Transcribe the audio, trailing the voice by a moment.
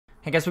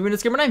Hey guys, we're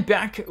Gamer9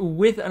 back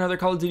with another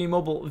Call of Duty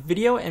Mobile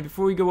video, and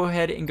before we go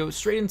ahead and go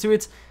straight into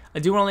it, I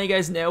do want to let you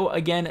guys know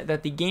again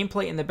that the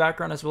gameplay in the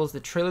background as well as the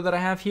trailer that I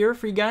have here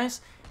for you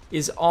guys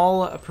is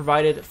all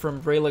provided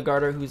from Ray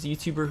Legardo, who's a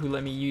YouTuber who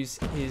let me use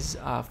his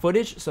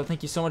footage, so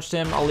thank you so much to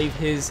him. I'll leave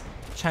his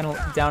channel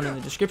down in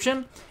the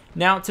description.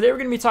 Now, today we're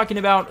going to be talking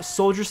about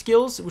soldier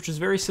skills, which is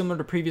very similar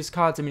to previous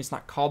CODs. I mean, it's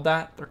not called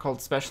that. They're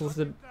called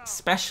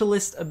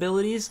specialist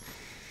abilities.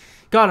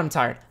 God, I'm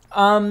tired.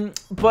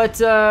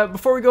 But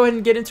before we go ahead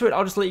and get into it,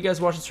 I'll just let you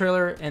guys watch the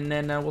trailer, and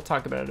then we'll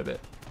talk about it a bit.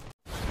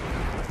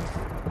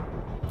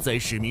 在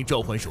使命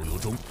召唤手游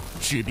中，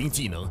士兵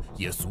技能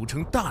也俗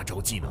称大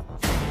招技能。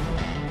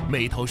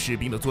每套士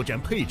兵的作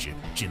战配置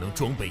只能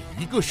装备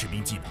一个士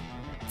兵技能。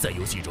在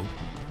游戏中，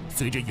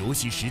随着游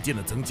戏时间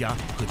的增加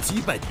和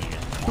击败敌人，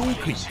都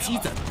可以积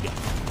攒能量。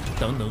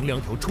当能量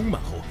条充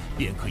满后，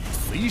便可以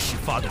随时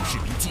发动士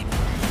兵技能。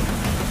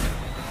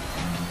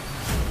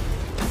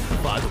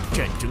 发动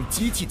战争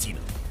机器技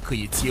能，可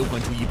以切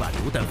换出一把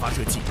榴弹发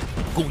射器，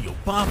共有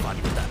8发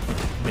榴弹，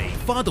每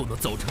发都能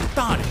造成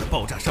大量的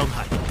爆炸伤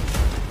害。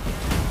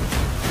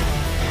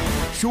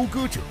收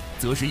割者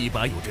则是一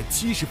把有着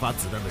70发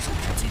子弹的手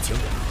持机枪，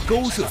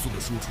高射速的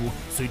输出，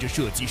随着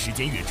射击时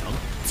间越长，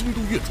精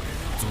度越准，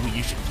足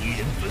以使敌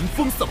人闻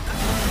风丧胆。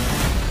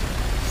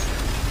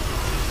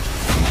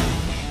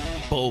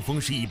暴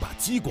风是一把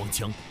激光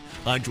枪，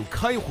按住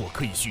开火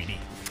可以蓄力。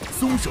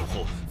 松手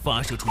后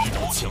发射出一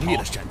道强烈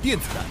的闪电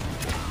子弹，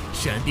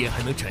闪电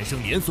还能产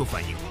生连锁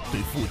反应，对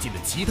附近的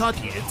其他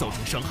敌人造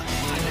成伤害。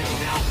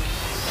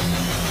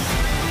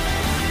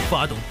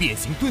发动变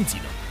形盾技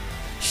能，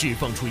释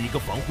放出一个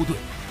防护盾，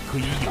可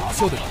以有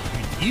效地抵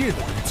御敌人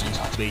的攻击，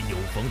为友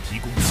方提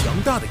供强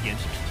大的掩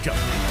体屏障。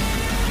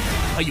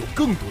还有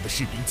更多的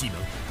士兵技能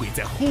会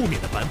在后面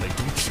的版本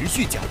中持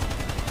续加入。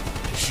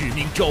使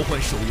命召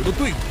唤手游的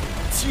队伍，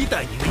期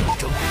待您的应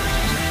征。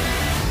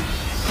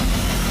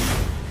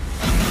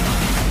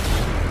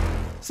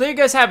 So there you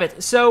guys have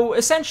it. So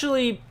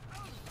essentially,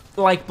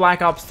 like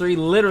Black Ops 3,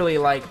 literally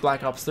like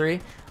Black Ops 3.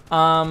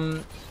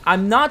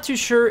 I'm not too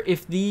sure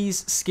if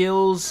these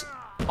skills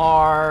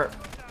are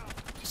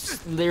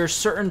they're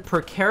certain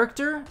per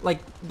character. Like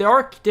there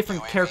are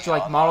different character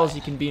like models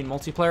you can be in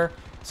multiplayer.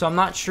 So I'm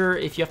not sure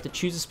if you have to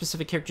choose a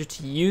specific character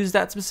to use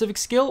that specific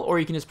skill, or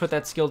you can just put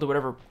that skill to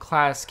whatever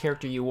class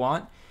character you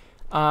want.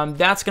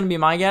 That's gonna be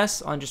my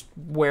guess on just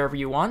wherever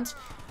you want.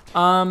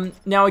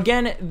 Now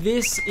again,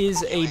 this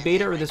is a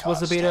beta, or this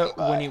was a beta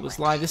when it was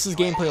live. This is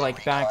gameplay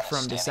like back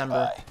from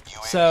December.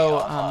 So,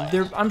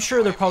 I'm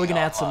sure they're probably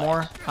gonna add some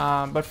more.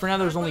 But for now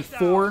there's only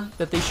 4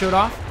 that they showed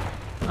off.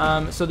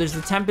 So there's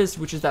the Tempest,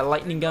 which is that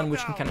lightning gun,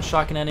 which can kind of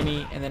shock an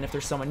enemy. And then if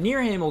there's someone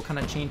near him, it'll kind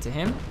of chain to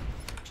him,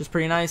 which is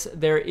pretty nice.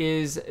 There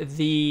is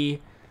the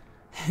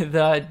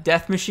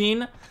Death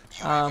Machine,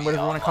 whatever you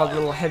want to call it, the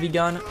little heavy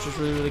gun, which is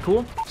really, really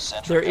cool.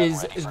 There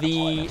is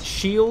the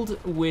Shield,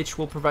 which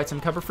will provide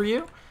some cover for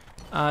you.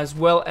 As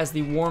well as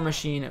the War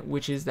Machine,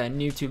 which is that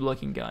new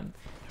tube-looking gun.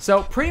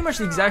 So pretty much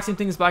the exact same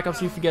thing as Black Ops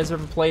 3 if you guys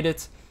have ever played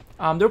it.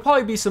 There'll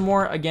probably be some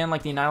more, again,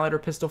 like the Annihilator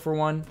pistol for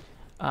one,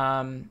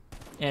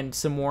 and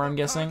some more, I'm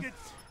guessing.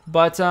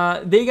 But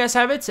there you guys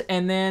have it,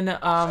 and then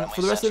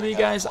for the rest of you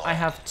guys, I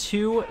have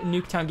 2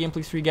 Nuketown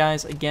gameplays for you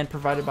guys, again,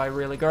 provided by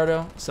Ray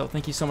Legardo, so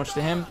thank you so much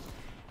to him.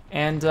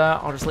 And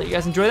I'll just let you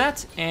guys enjoy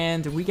that,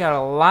 and we got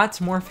a lot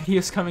more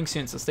videos coming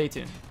soon, so stay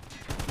tuned.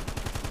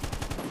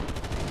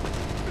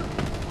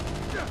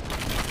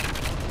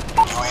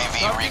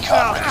 UAV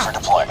recon ready for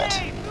deployment.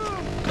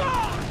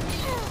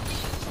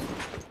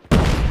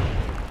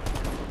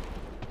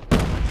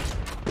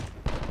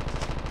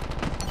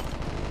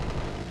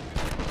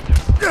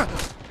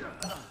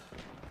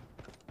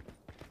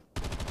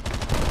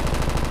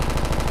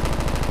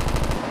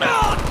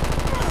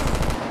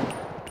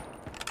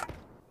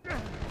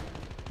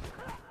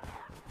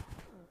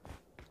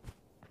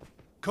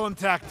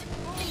 Contact.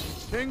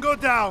 Tango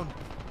down.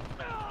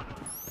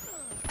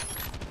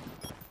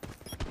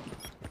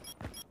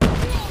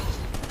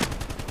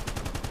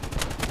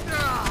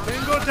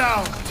 Tango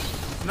down.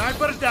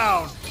 Sniper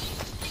down.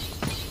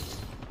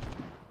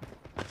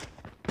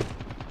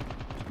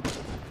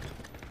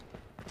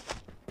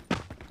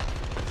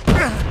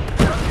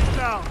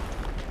 Down.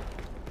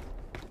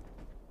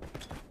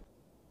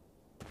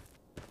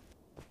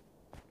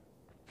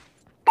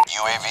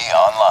 UAV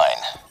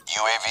online.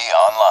 UAV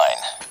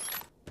online.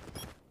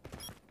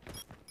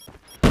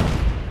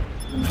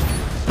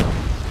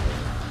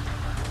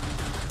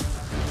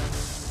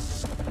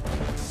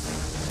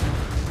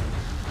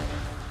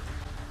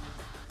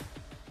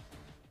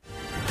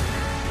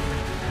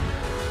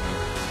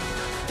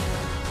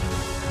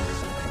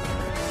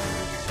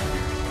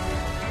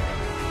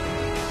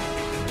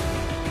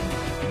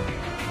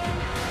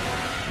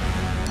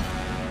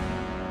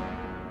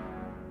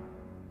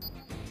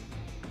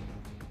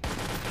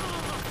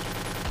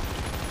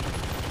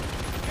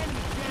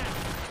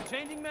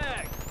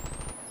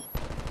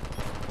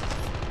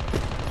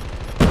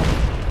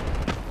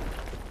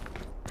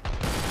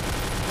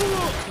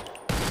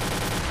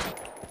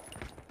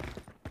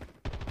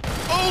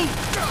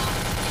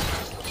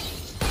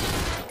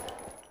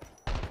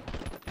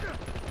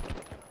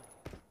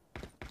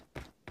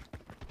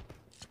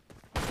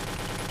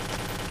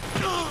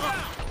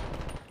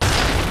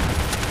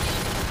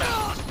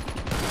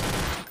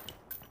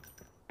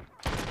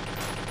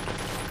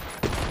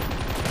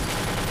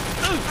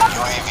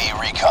 UAV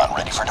recon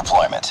ready for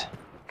deployment.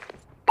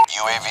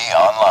 UAV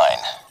online.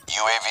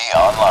 UAV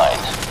online.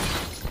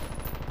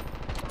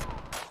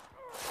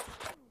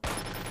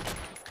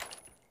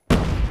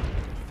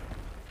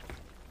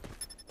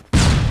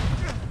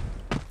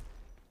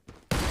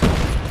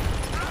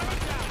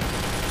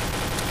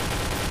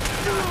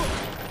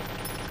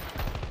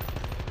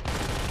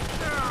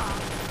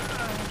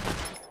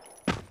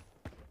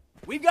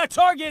 We've got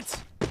targets!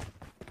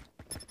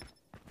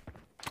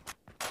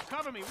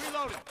 Cover me,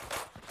 reloading.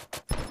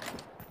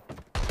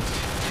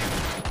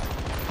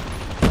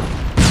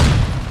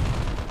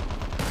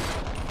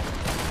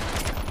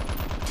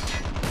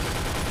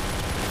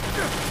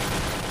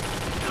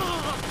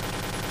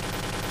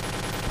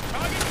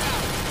 Target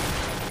down!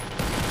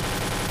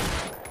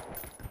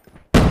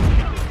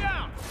 Enemy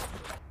down!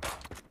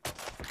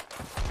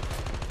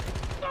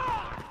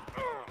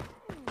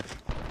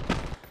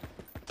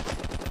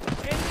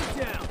 Enemy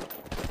down!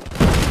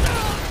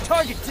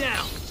 Target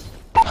down!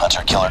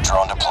 Hunter-killer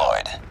drone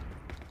deployed.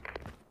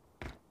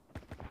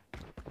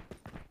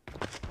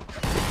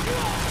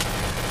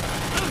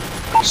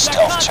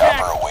 Stealth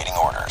chopper awaiting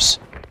orders.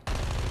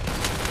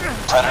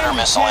 Predator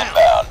missile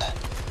inbound.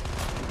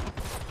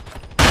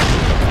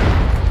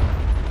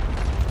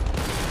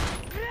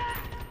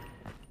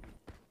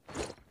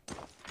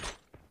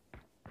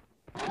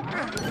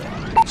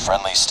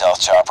 Friendly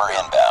stealth chopper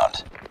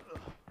inbound.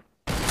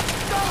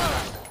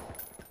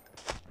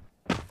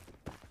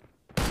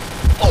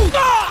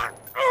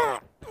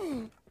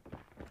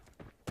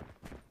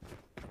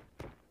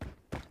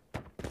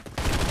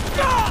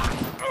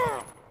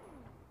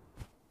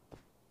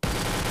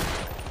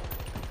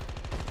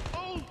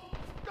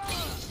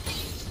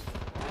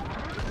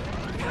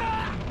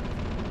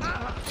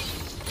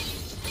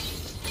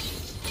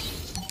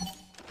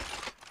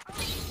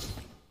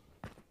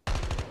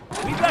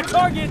 We've got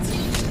targets!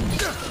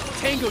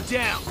 Tango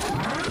down!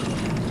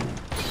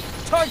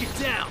 Target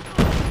down!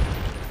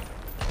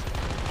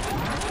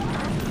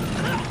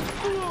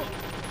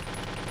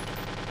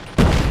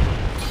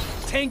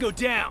 Tango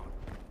down!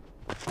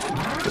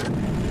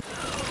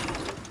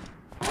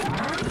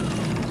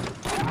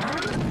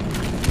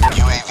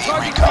 UAV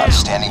recon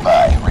standing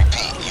by.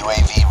 Repeat,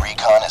 UAV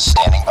recon is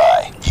standing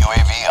by.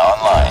 UAV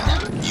online.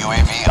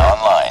 UAV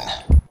online.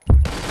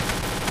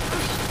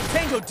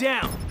 Tango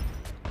down!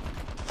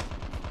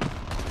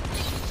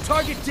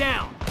 Target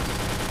down!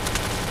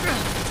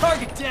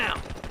 Target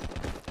down!